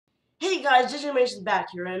Hey guys, Digimation's back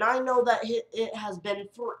here, and I know that it has been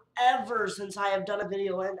forever since I have done a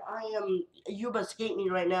video, and you must hate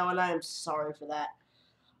me right now, and I am sorry for that.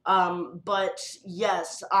 But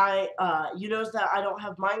yes, you notice that I don't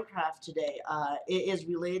have Minecraft today. It is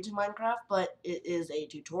related to Minecraft, but it is a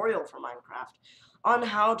tutorial for Minecraft on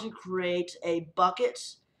how to create a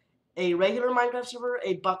Bukkit, a regular Minecraft server,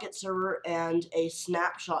 a Bukkit server, and a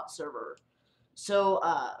Snapshot server. So,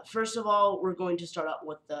 first of all, we're going to start out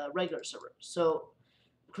with the regular server. So,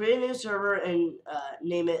 create a new server and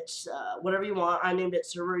name it whatever you want. I named it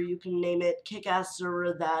server. You can name it kick-ass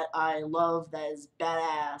server that I love, that is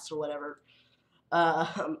badass, or whatever.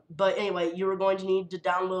 But anyway, you're going to need to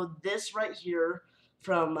download this right here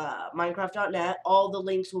from Minecraft.net. All the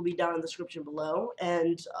links will be down in the description below,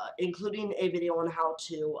 and including a video on how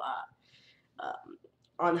to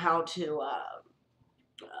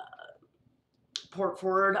port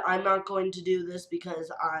forward. I'm not going to do this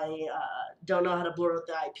because I don't know how to blur out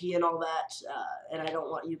the IP and all that, and I don't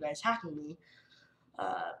want you guys hacking me,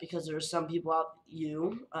 because there's some people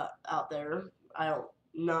out there.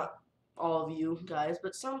 Not all of you guys,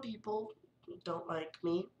 but some people don't like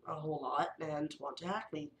me a whole lot and want to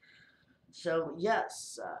hack me. So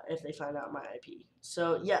yes, if they find out my IP.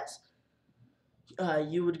 So yes,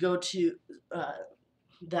 you would go to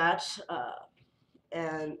that.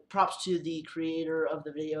 And props to the creator of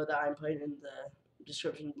the video that I'm putting in the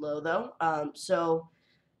description below, though.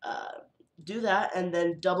 Do that and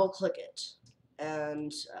then double click it.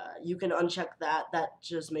 And you can uncheck that. That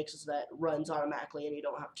just makes it so that it runs automatically and you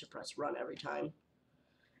don't have to press run every time.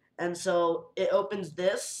 And so it opens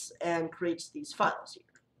this and creates these files here.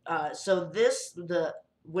 So the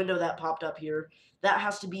window that popped up here, that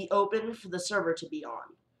has to be open for the server to be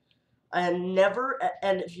on. And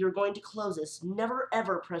if you're going to close this, never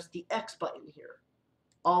ever press the X button here.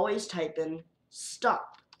 Always type in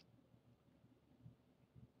stop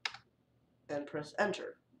and press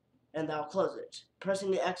enter, and that'll close it.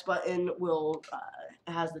 Pressing the X button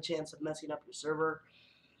has the chance of messing up your server.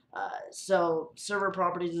 So server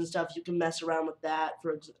properties and stuff, you can mess around with that,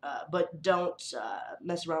 but don't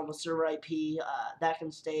mess around with server IP. That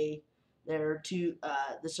can stay there.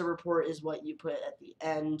 The server port is what you put at the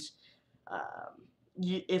end.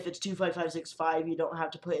 If it's 25565, you don't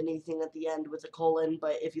have to put anything at the end with a colon,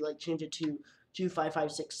 but if you change it to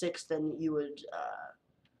 25566, then you would,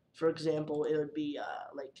 for example, it would be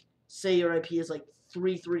say your IP is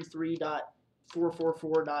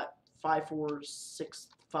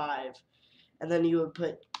 333.444.5465, and then you would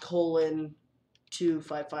put colon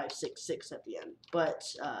 25566 at the end.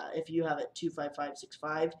 But if you have it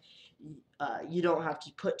 25565, you don't have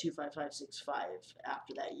to put 25565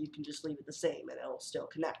 after that. You can just leave it the same and it'll still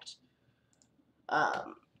connect.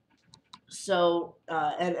 And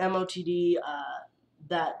MOTD,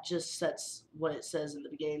 that just sets what it says in the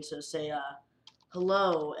beginning. So say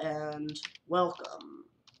hello and welcome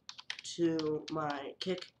to my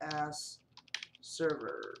kick-ass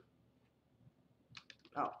server.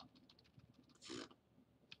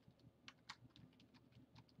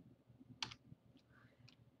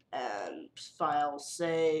 And file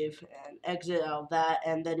save and exit out of that,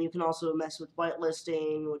 and then you can also mess with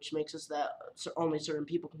whitelisting, which makes it so that only certain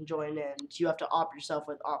people can join in. You have to op yourself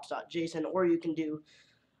with ops.json, or you can do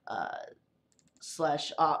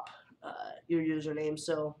 /op your username,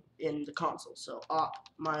 so in the console. So op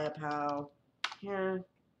myapal here.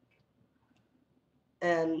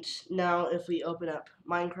 And now if we open up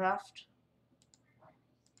Minecraft,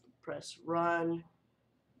 press run,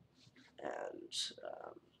 and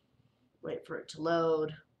wait for it to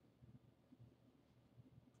load.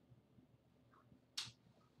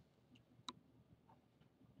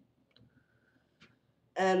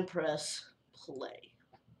 And press play.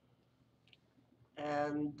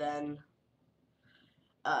 And then,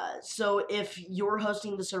 so if you're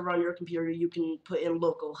hosting the server on your computer, you can put in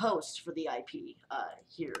localhost for the IP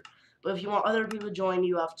here. But if you want other people to join,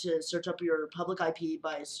 you have to search up your public IP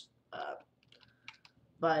by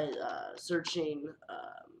searching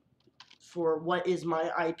for what is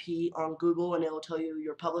my IP on Google, and it will tell you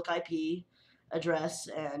your public IP address,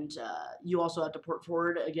 and you also have to port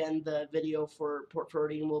forward. Again, the video for port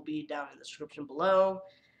forwarding will be down in the description below,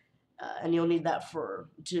 and you'll need that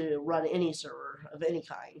to run any server of any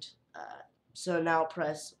kind. So now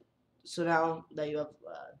that you have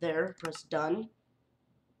press done.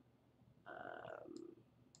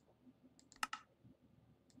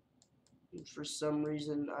 For some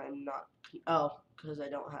reason I'm not, because I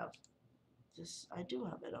don't have this. I do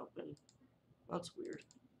have it open. That's weird.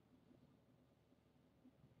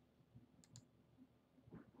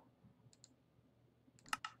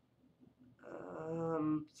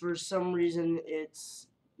 For some reason it's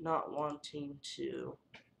not wanting to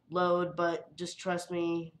load, but just trust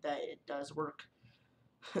me that it does work.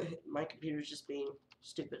 My computer's just being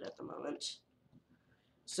stupid at the moment.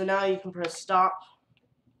 So now you can press stop,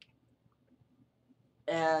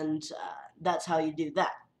 and that's how you do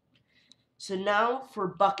that. So now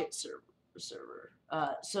for Bukkit server.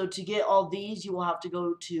 So to get all these, you will have to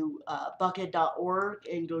go to bukkit.org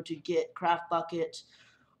and go to get craftbukkit,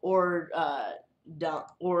 or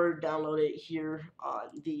download it here on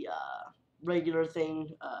the regular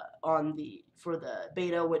thing for the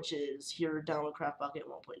beta, which is here. Download craftbukkit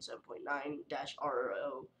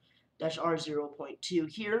 1.7.9-R0.2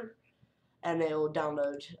 here, and it will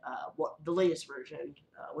download the latest version,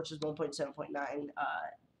 which is 1.7.9.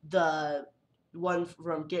 The one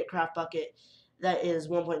from Get Craft Bukkit, that is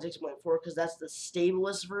 1.6.4, because that's the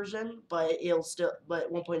stablest version, but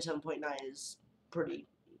 1.7.9 is pretty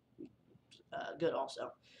good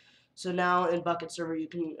also. So now in Bukkit server, you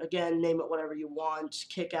can again name it whatever you want: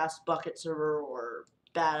 kick-ass Bukkit server, or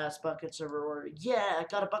badass Bukkit server, or yeah, I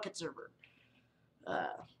got a Bukkit server.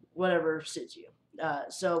 Whatever suits you.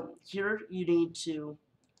 So here you need to.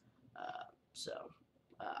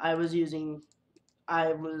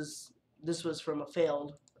 This was from a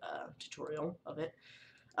failed tutorial of it.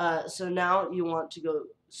 So now you want to go.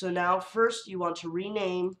 So now first you want to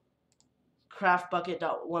rename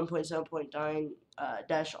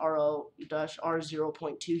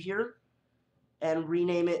craftbukkit.1.7.9-R0.2 here, and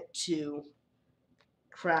rename it to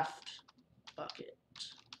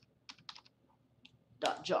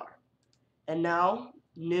craftbukkit.jar. And now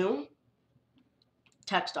new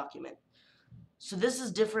text document. So this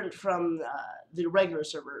is different from the regular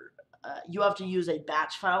server. You have to use a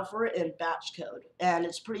batch file for it and batch code, and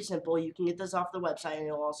it's pretty simple. You can get this off the website, and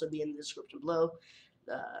it'll also be in the description below.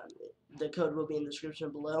 The code will be in the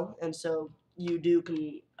description below, and so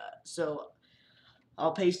so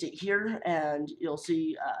I'll paste it here, and you'll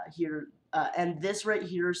see here, and this right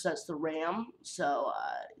here sets the RAM. So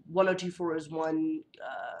 1024 is 1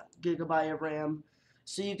 gigabyte of RAM,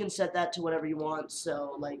 so you can set that to whatever you want.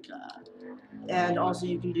 So like, and also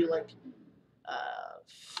you can do like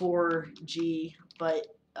 4G, but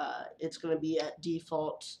it's going to be at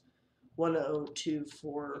default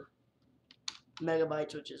 1024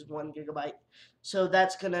 megabytes, which is 1 gigabyte. So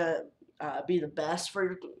that's going to be the best for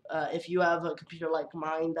your, if you have a computer like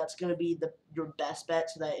mine, that's going to be your best bet,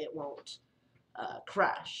 so that it won't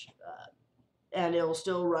crash. And it'll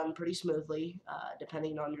still run pretty smoothly,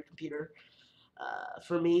 depending on your computer.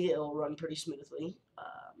 For me, it'll run pretty smoothly.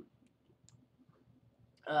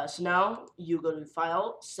 So now you go to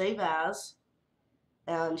File, Save As,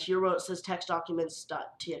 and here where it says text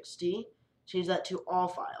documents.txt, change that to all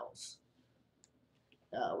files,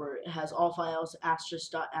 where it has all files,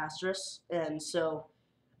 asterisk, and so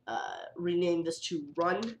rename this to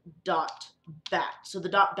run.bat. So the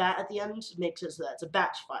 .bat at the end makes it so that's a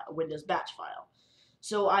batch file, a Windows batch file.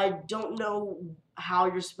 So I don't know how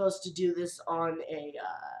you're supposed to do this on a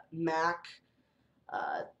Mac.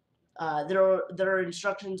 There are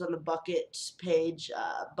instructions on the Bukkit page,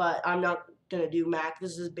 but I'm not going to do Mac.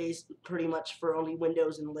 This is based pretty much for only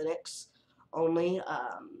Windows and Linux only.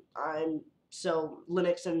 So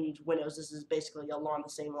Linux and Windows, this is basically along the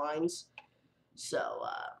same lines. So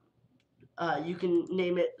you can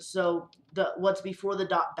name it. So what's before the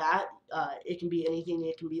 .bat, it can be anything.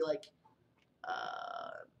 It can be like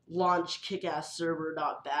launch kickass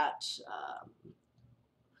server.bat.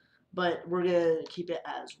 But we're going to keep it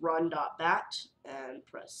as run.bat and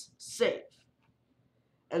press save.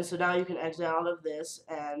 And so now you can exit out of this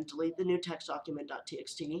and delete the new text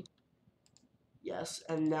document.txt. Yes,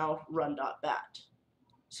 and now run.bat.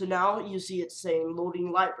 So now you see it's saying loading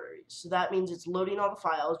libraries. So that means it's loading all the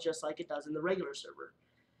files just like it does in the regular server.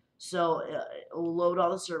 So it will load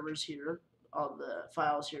all the servers here, all the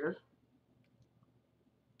files here.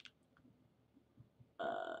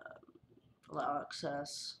 Allow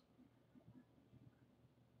access.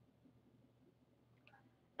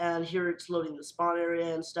 And here it's loading the spawn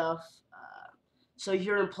area and stuff. So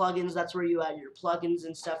here in plugins, that's where you add your plugins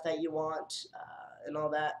and stuff that you want, and all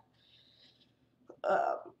that.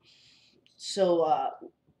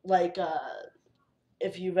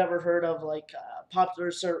 If you've ever heard of like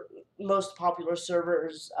most popular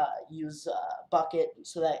servers use Bukkit,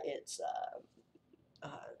 so that it's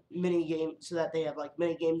mini game, so that they have like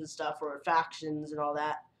mini games and stuff, or factions and all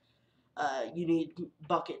that. You need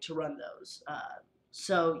Bukkit to run those.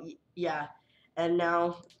 So yeah, and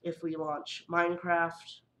now if we launch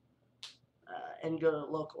Minecraft and go to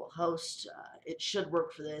localhost, it should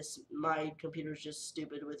work for this. My computer's just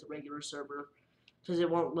stupid with a regular server because it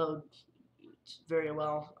won't load very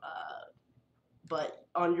well, but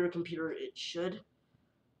on your computer it should.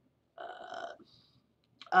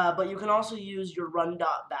 But you can also use your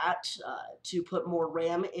run.bat to put more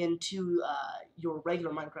RAM into your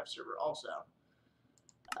regular Minecraft server also.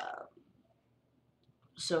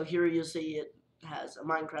 So here you'll see it has a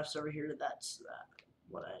Minecraft server here. That's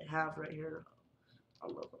what I have right here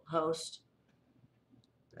on localhost.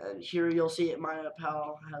 And here you'll see it, my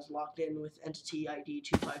pal has logged in with entity ID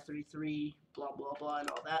 2533, blah blah blah, and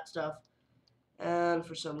all that stuff. And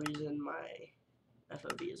for some reason my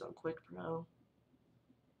FOB is on Quick Pro.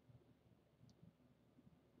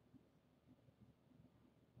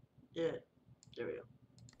 Yeah, there we go.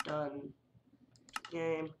 Done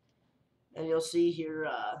game. And you'll see here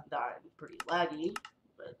that I'm pretty laggy,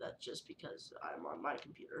 but that's just because I'm on my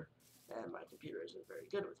computer, and my computer isn't very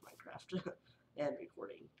good with Minecraft and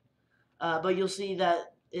recording. But you'll see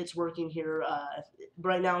that it's working here.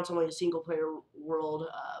 Right now it's only a single player world,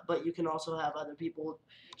 but you can also have other people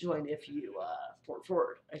join if you port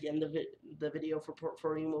forward. Again, the video for port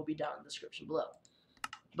forwarding will be down in the description below.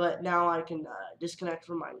 But now I can disconnect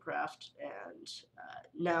from Minecraft, and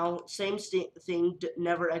now same thing,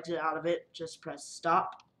 never exit out of it, just press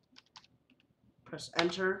stop, press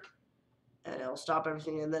enter, and it'll stop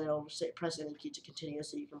everything, and then it'll say press any key to continue,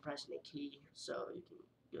 so you can press any key, so you can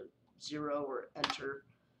go 0 or enter.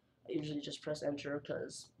 I usually just press enter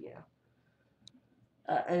because, yeah.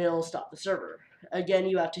 And it'll stop the server. Again,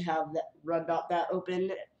 you have to have that run.bat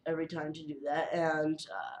open every time to do that, and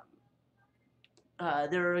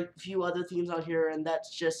there are a few other things on here, and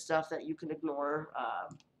that's just stuff that you can ignore,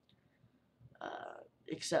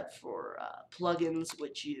 except for plugins,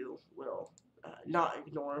 which you will not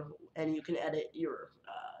ignore, and you can edit your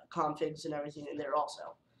configs and everything in there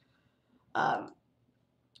also.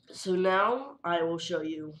 So now I will show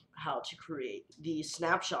you how to create the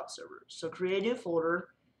Snapshot server. So create a new folder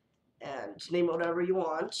and name it whatever you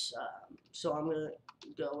want. So I'm going to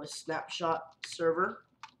go with Snapshot server.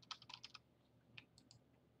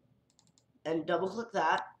 And double click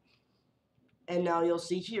that, and now you'll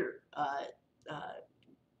see here,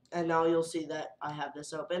 and now you'll see that I have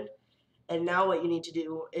this open. And now what you need to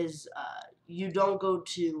do is you don't go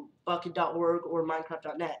to bukkit.org or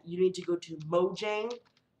minecraft.net. You need to go to mojang.com.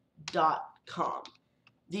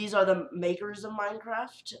 These are the makers of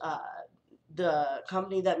Minecraft, the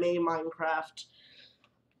company that made Minecraft.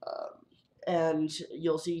 And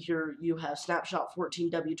you'll see here you have Snapshot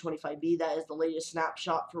 14W25B. That is the latest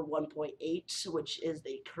snapshot for 1.8, which is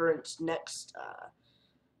the current next,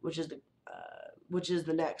 which is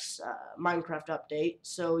the next Minecraft update.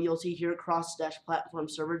 So you'll see here cross-platform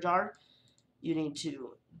server jar. You need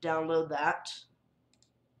to download that.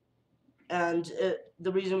 And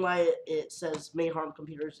the reason why it says may harm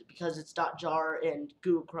computers is because it's .jar and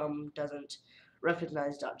Google Chrome doesn't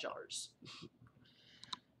recognize .jars.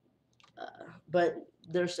 But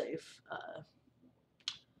they're safe.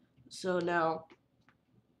 So now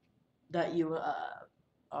that you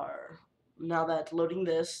now that's loading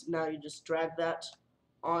this, now you just drag that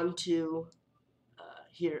onto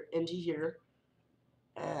here, into here,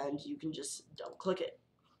 and you can just double click it,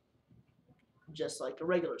 just like a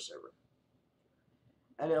regular server.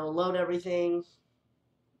 And it'll load everything.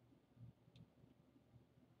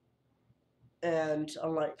 And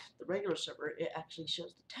unlike the regular server, it actually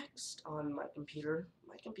shows the text on my computer.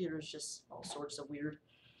 My computer is just all sorts of weird.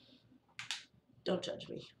 Don't judge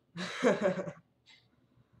me.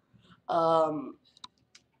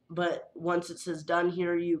 But once it says done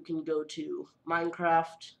here, you can go to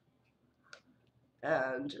Minecraft.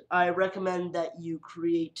 And I recommend that you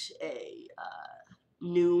create a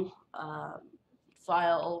new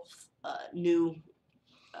file, new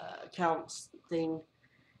accounts thing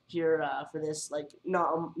here for this, like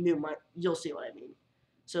not new, you'll see what I mean.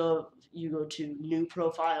 So you go to new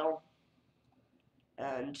profile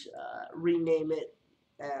and rename it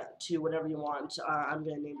to whatever you want. I'm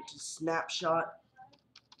going to name it to Snapshot,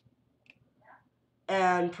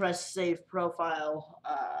 and press save profile,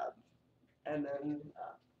 and then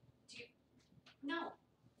no.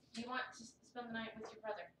 Do you want to spend the night with your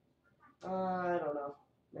brother? I don't know,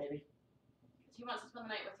 maybe. He wants to spend the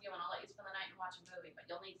night with you, and I'll let you spend the night and watch a movie, but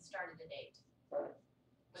you'll need to start at a date. Alright.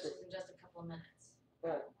 Which is in just a couple of minutes.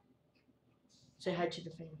 Alright. Say hi to the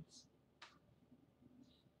fans.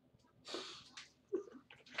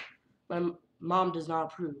 My mom does not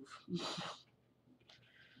approve.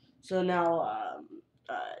 So now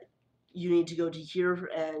you need to go to here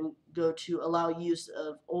and go to allow use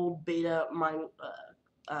of old beta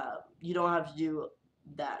you don't have to do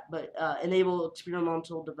that, but enable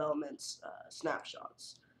experimental developments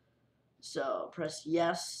snapshots. So press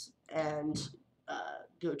yes, and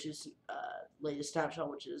go to latest snapshot,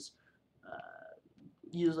 which is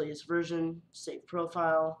use latest version, save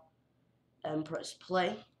profile, and press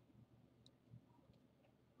play,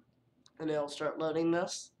 and it'll start loading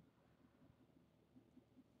this.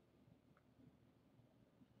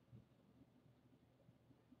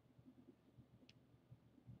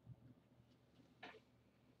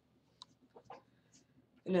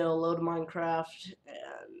 And it'll load Minecraft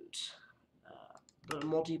and go to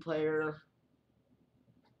multiplayer.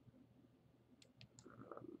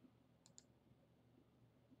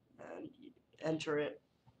 And enter it.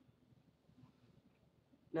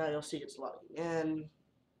 Now you'll see it's logging in.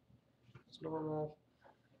 It's normal.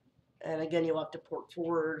 And again, you'll have to port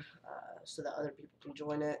forward so that other people can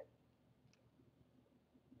join it.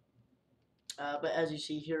 But as you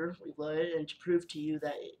see here, we've loaded, and to prove to you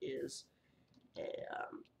that it is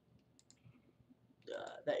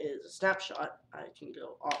a snapshot, I can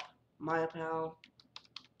go up my pal,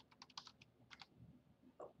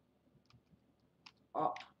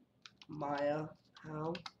 up Maya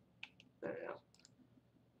pal. There you go.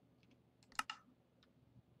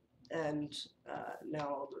 And now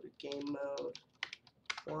I'll go to game mode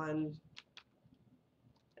 1,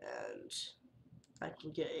 and I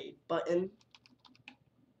can get a button,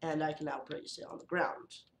 and I can now place it on the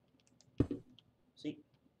ground. See?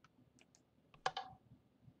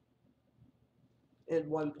 In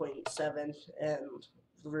 1.7 and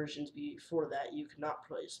the versions before that, you cannot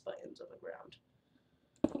place buttons on the ground.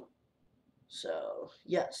 So,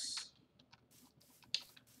 yes.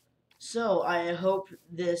 So, I hope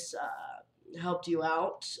this helped you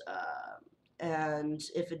out, and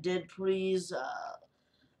if it did, please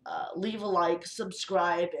leave a like,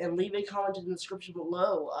 subscribe, and leave a comment in the description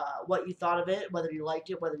below what you thought of it, whether you liked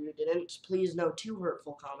it, whether you didn't. Please no too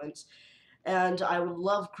hurtful comments, and I would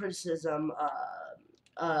love criticism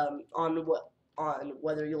on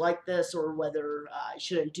whether you like this or whether I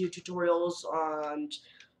shouldn't do tutorials on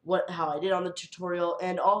how I did on the tutorial,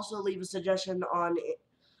 and also leave a suggestion on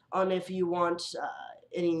if you want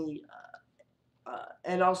any.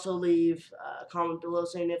 And also leave a comment below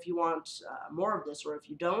saying if you want more of this or if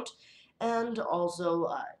you don't, and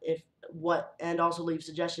also also leave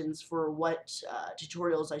suggestions for what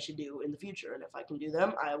tutorials I should do in the future, and if I can do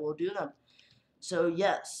them, I will do them. So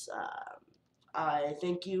yes, I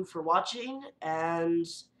thank you for watching, and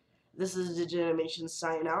this is Digit Animation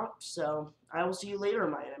signing out. So I will see you later,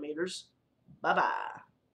 my animators. Bye bye.